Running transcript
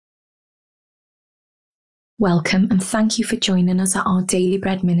Welcome and thank you for joining us at our Daily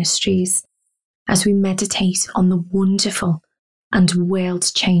Bread Ministries as we meditate on the wonderful and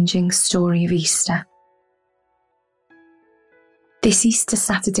world-changing story of Easter. This Easter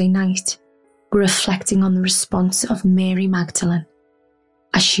Saturday night, we're reflecting on the response of Mary Magdalene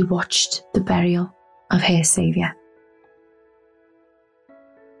as she watched the burial of her Saviour.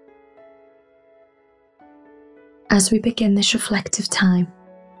 As we begin this reflective time,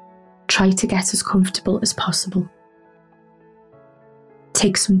 try to get as comfortable as possible.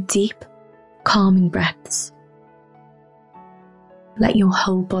 Take some deep, calming breaths. Let your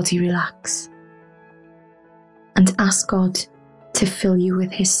whole body relax. And ask God to fill you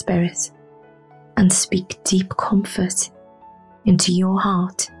with His Spirit and speak deep comfort into your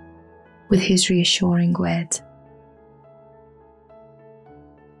heart with His reassuring word.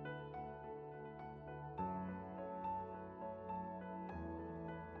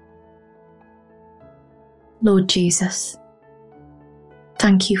 Lord Jesus,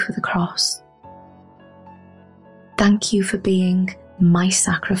 thank you for the cross. Thank you for being my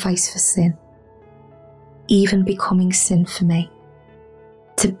sacrifice for sin, even becoming sin for me,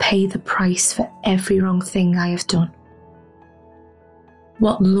 to pay the price for every wrong thing I have done.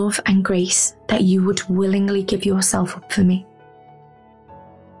 What love and grace that you would willingly give yourself up for me.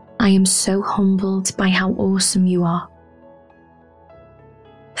 I am so humbled by how awesome you are.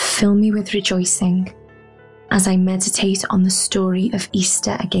 Fill me with rejoicing as I meditate on the story of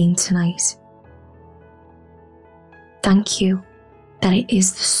Easter again tonight. Thank you that it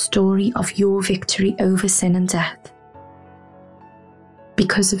is the story of your victory over sin and death.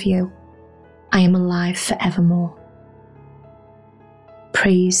 Because of you, I am alive forevermore.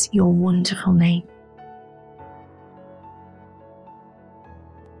 Praise your wonderful name.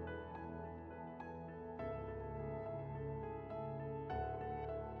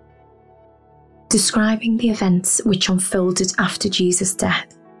 Describing the events which unfolded after Jesus'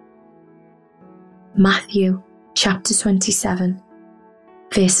 death. Matthew chapter 27,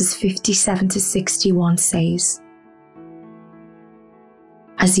 verses 57 to 61 says,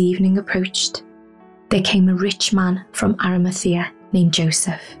 As evening approached, there came a rich man from Arimathea named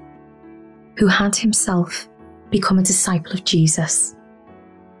Joseph, who had himself become a disciple of Jesus.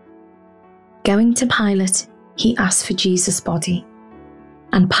 Going to Pilate, he asked for Jesus' body,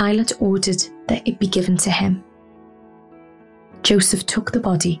 and Pilate ordered that it be given to him. Joseph took the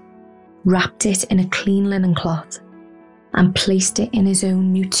body, wrapped it in a clean linen cloth, and placed it in his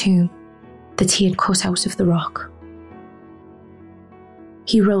own new tomb that he had cut out of the rock.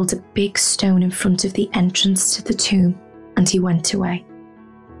 He rolled a big stone in front of the entrance to the tomb, and he went away.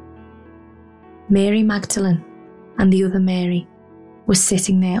 Mary Magdalene and the other Mary were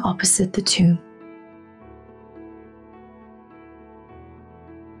sitting there opposite the tomb.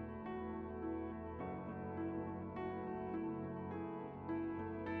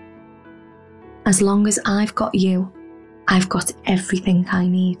 As long as I've got you, I've got everything I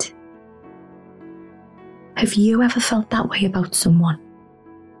need. Have you ever felt that way about someone?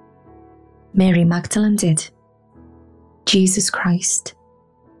 Mary Magdalene did. Jesus Christ,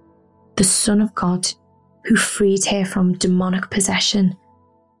 the Son of God, who freed her from demonic possession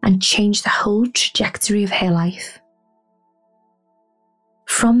and changed the whole trajectory of her life.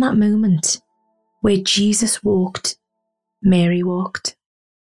 From that moment where Jesus walked, Mary walked.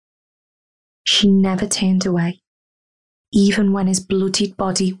 She never turned away, even when his bloodied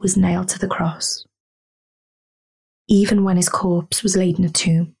body was nailed to the cross, even when his corpse was laid in a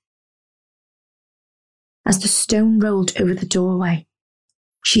tomb. As the stone rolled over the doorway,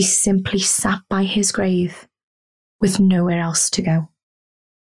 she simply sat by his grave with nowhere else to go.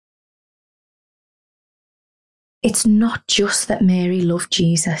 It's not just that Mary loved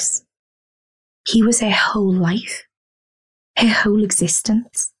Jesus. He was her whole life, her whole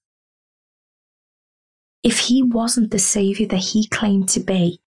existence. If he wasn't the saviour that he claimed to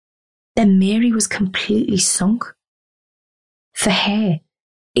be, then Mary was completely sunk. For her,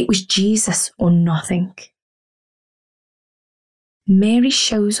 it was Jesus or nothing. Mary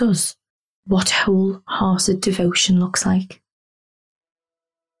shows us what wholehearted devotion looks like.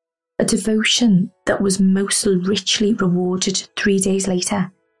 A devotion that was most richly rewarded 3 days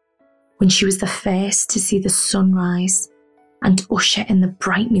later, when she was the first to see the sun rise and usher in the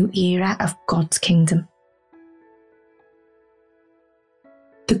bright new era of God's kingdom.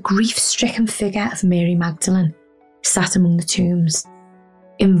 The grief-stricken figure of Mary Magdalene, sat among the tombs,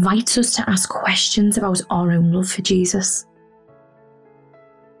 invites us to ask questions about our own love for Jesus.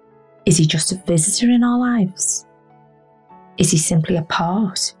 Is he just a visitor in our lives? Is he simply a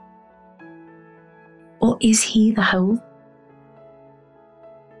part? Or is he the whole?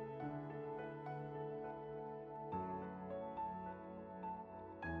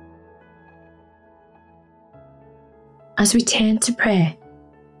 As we turn to prayer,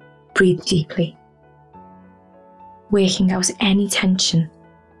 breathe deeply, working out any tension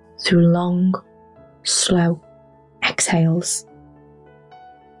through long, slow exhales.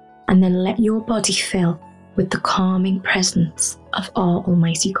 And then let your body fill with the calming presence of our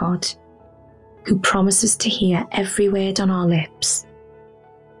Almighty God, who promises to hear every word on our lips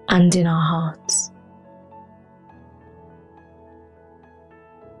and in our hearts.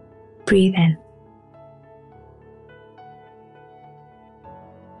 Breathe in.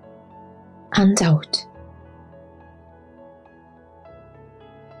 And out.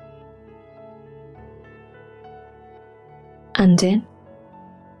 And in.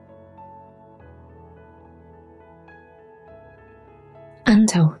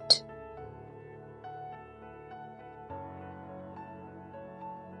 And out.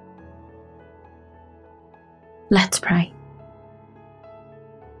 Let's pray.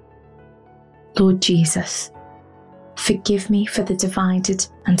 Lord Jesus, forgive me for the divided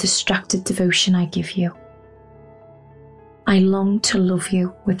and distracted devotion I give you. I long to love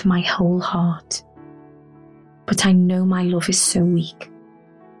you with my whole heart, but I know my love is so weak.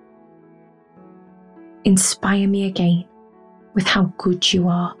 Inspire me again with how good you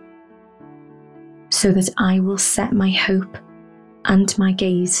are, so that I will set my hope and my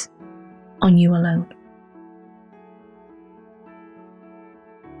gaze on you alone.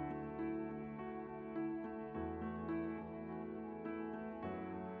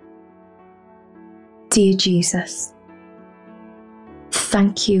 Dear Jesus,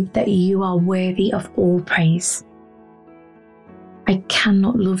 thank you that you are worthy of all praise. I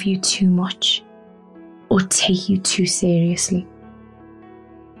cannot love you too much or take you too seriously.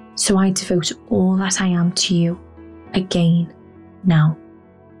 So I devote all that I am to you again now.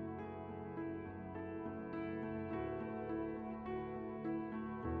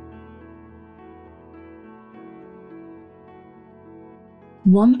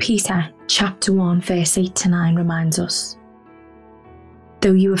 (1 Peter chapter 1 verse 8 to 9 reminds us,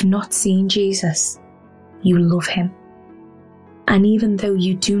 though you have not seen Jesus, you love him. And even though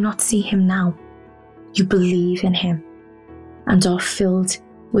you do not see him now, you believe in him and are filled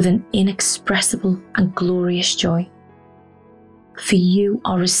with an inexpressible and glorious joy. For you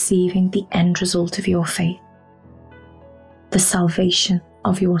are receiving the end result of your faith, the salvation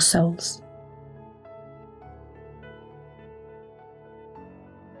of your souls.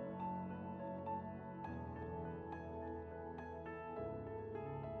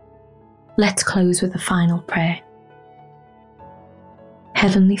 Let's close with a final prayer.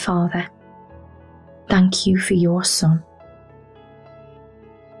 Heavenly Father, thank you for your Son.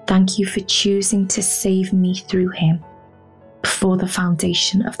 Thank you for choosing to save me through him before the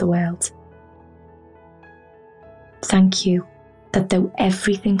foundation of the world. Thank you that though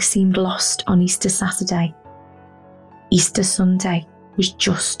everything seemed lost on Easter Saturday, Easter Sunday was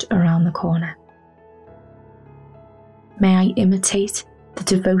just around the corner. May I imitate the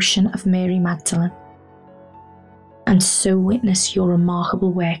devotion of Mary Magdalene and so witness your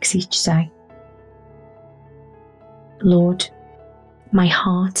remarkable works each day. Lord, my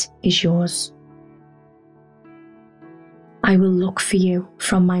heart is yours. I will look for you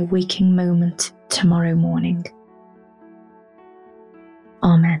from my waking moment tomorrow morning.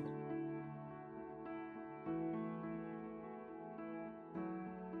 Amen.